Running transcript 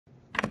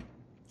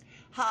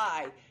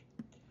Hi.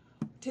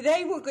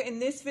 Today in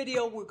this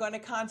video we're going to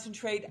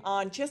concentrate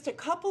on just a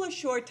couple of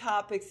short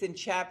topics in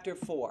Chapter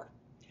 4.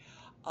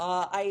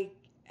 I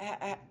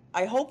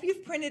hope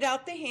you've printed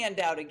out the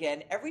handout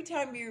again. Every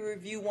time you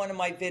review one of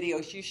my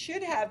videos, you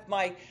should have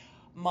my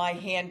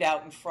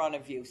handout in front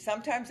of you.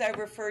 Sometimes I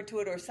refer to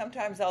it, or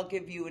sometimes I'll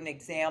give you an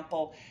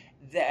example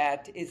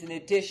that is an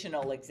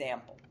additional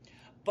example.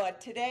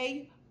 But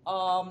today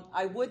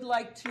I would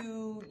like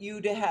you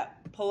to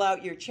pull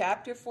out your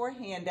Chapter 4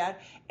 handout,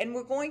 and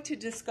we're going to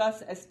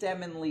discuss a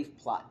stem and leaf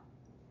plot.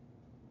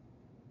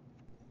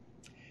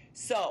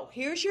 So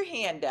here's your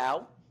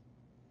handout,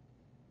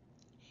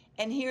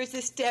 and here's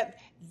a stem.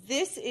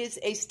 This is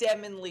a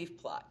stem and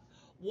leaf plot.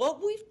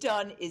 What we've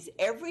done is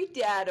every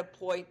data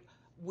point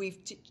we've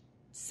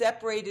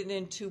separated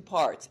in two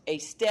parts, a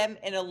stem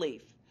and a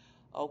leaf.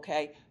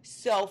 Okay,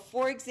 so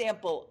for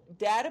example,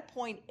 data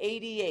point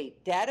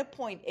 88. Data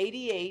point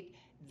 88,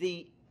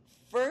 the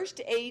first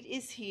 8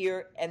 is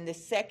here and the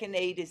second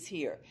 8 is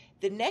here.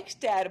 The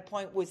next data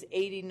point was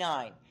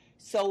 89.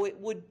 So it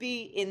would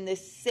be in the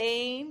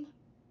same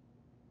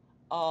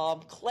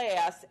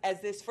class as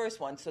this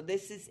first one. So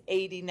this is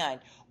 89.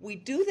 We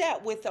do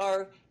that with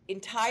our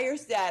entire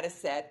data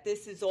set.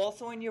 This is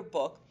also in your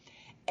book.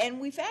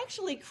 And we've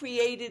actually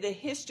created a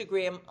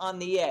histogram on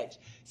the edge.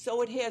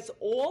 So it has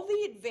all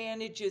the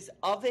advantages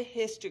of a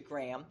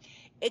histogram,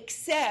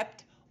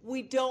 except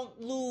we don't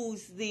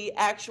lose the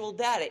actual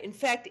data. In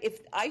fact,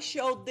 if I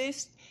showed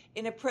this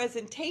in a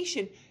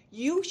presentation,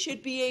 you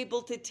should be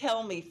able to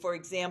tell me, for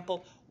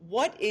example,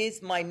 what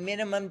is my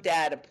minimum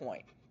data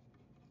point?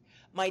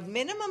 My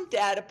minimum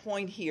data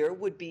point here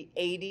would be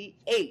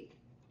 88.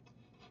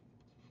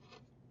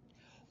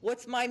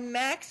 What's my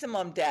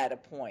maximum data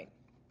point?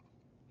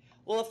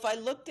 Well, if I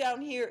look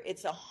down here,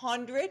 it's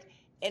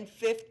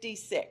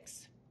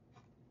 156.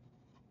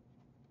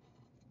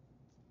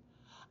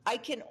 I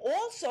can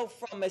also,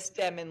 from a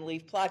stem and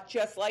leaf plot,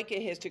 just like a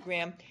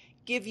histogram,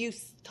 give you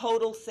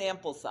total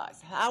sample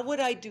size. How would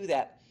I do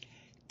that?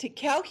 To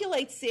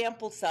calculate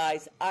sample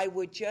size, I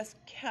would just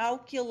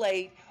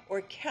calculate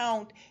or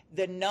count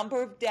the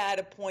number of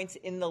data points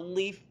in the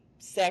leaf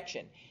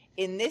section.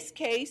 In this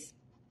case,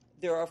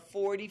 there are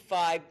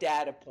 45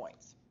 data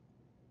points.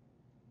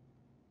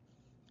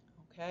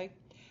 Okay,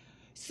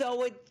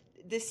 so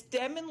the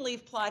stem and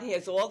leaf plot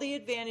has all the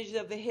advantages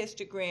of a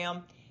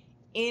histogram.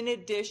 In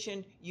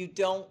addition, you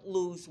don't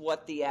lose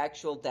what the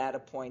actual data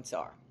points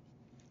are.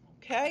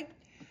 Okay,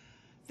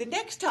 the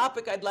next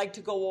topic I'd like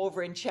to go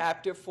over in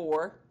Chapter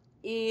 4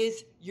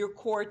 is your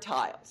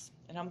quartiles.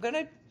 And I'm going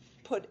to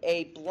put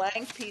a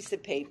blank piece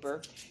of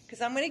paper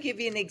because I'm going to give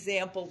you an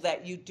example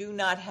that you do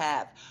not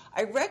have.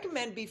 I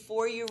recommend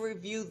before you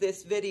review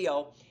this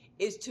video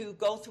is to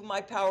go through my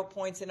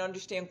PowerPoints and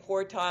understand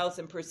quartiles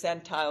and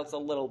percentiles a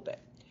little bit.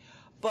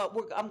 But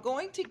I'm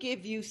going to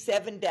give you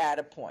 7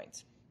 data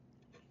points,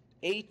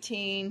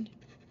 18,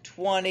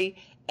 20,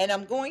 and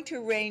I'm going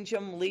to arrange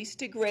them least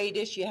to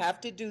greatest. You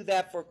have to do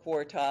that for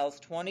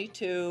quartiles,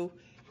 22,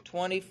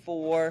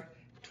 24,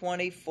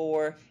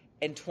 24,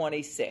 and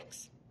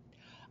 26.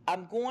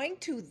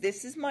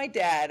 This is my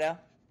data,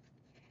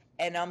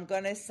 and I'm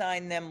going to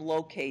assign them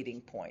locating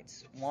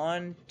points.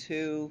 1,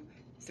 2,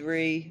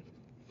 3,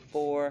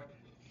 4,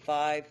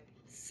 5,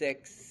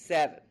 6,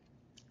 7.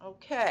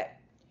 Okay,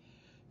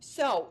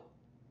 so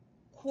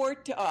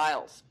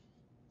quartiles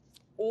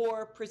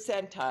or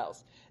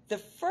percentiles. The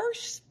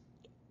first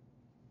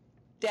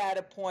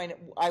data point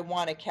I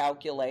want to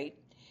calculate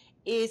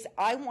is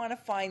I want to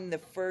find the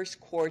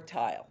first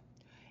quartile.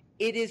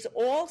 It is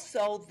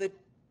also the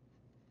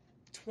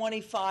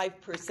 25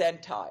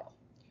 percentile.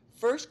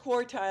 First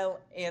quartile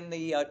and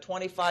the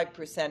 25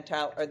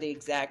 percentile are the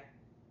exact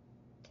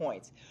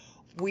points.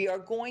 We are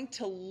going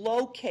to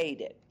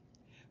locate it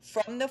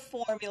from the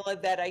formula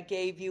that I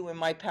gave you in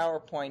my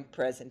PowerPoint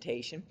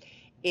presentation.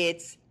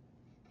 It's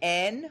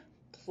n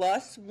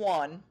plus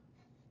 1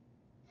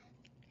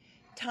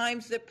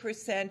 times the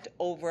percent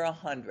over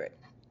 100.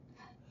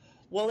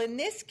 Well, in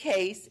this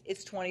case,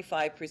 it's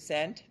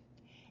 25%,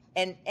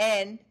 and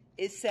n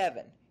is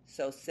 7.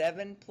 So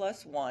 7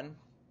 plus 1,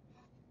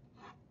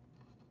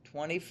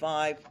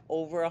 25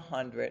 over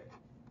 100.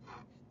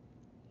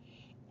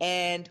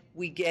 And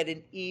we get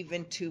an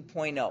even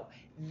 2.0.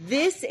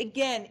 This,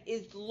 again,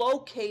 is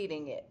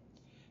locating it.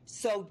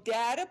 So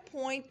data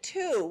point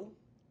 2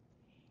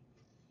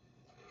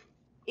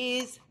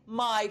 is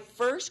my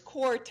first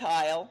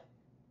quartile,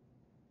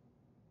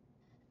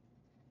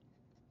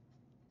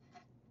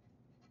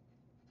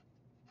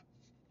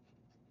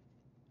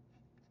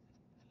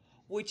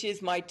 which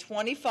is my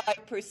 25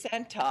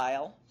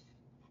 percentile,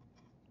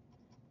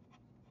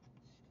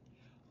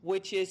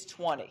 which is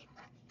 20.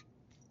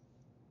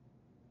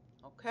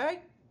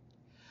 Okay,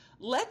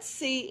 let's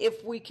see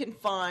if we can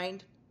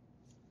find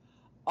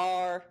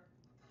our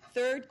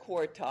third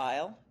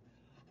quartile,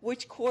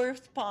 which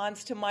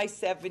corresponds to my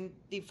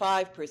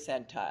 75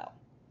 percentile.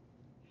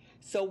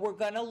 So we're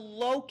going to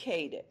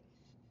locate it.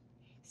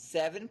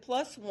 7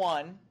 plus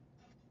 1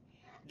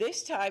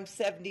 This time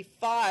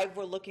 75,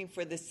 we're looking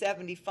for the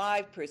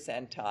 75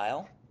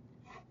 percentile.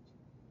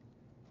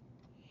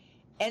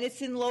 And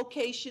it's in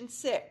location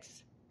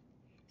 6.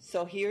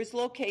 So here's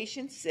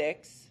location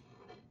 6.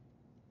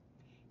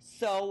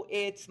 So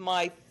it's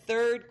my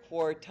third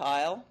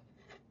quartile,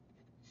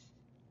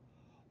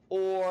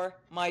 or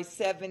my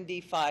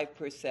 75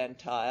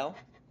 percentile,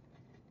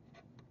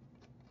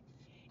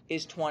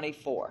 is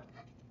 24.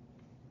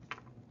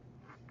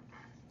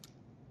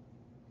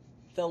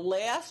 The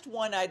last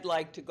one I'd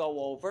like to go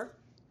over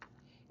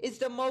is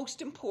the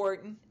most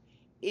important,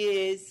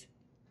 is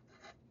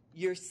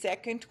your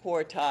second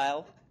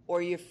quartile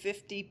or your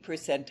 50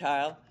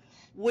 percentile,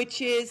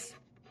 which is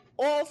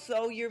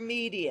also your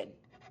median,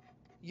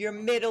 your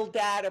middle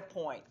data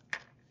point.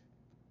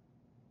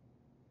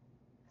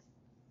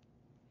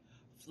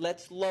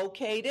 Let's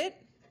locate it.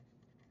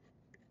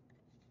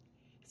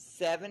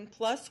 7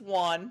 plus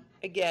 1,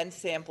 again,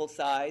 sample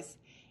size.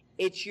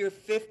 It's your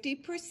 50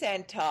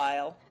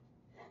 percentile,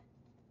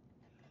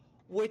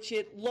 which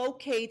it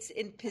locates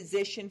in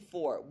position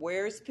 4.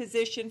 Where's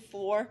position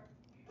 4?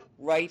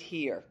 Right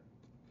here.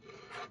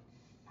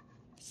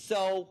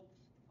 So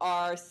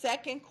our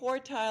second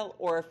quartile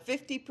or a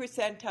 50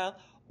 percentile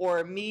or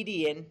a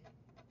median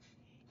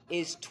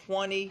is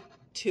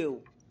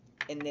 22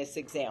 in this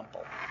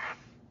example.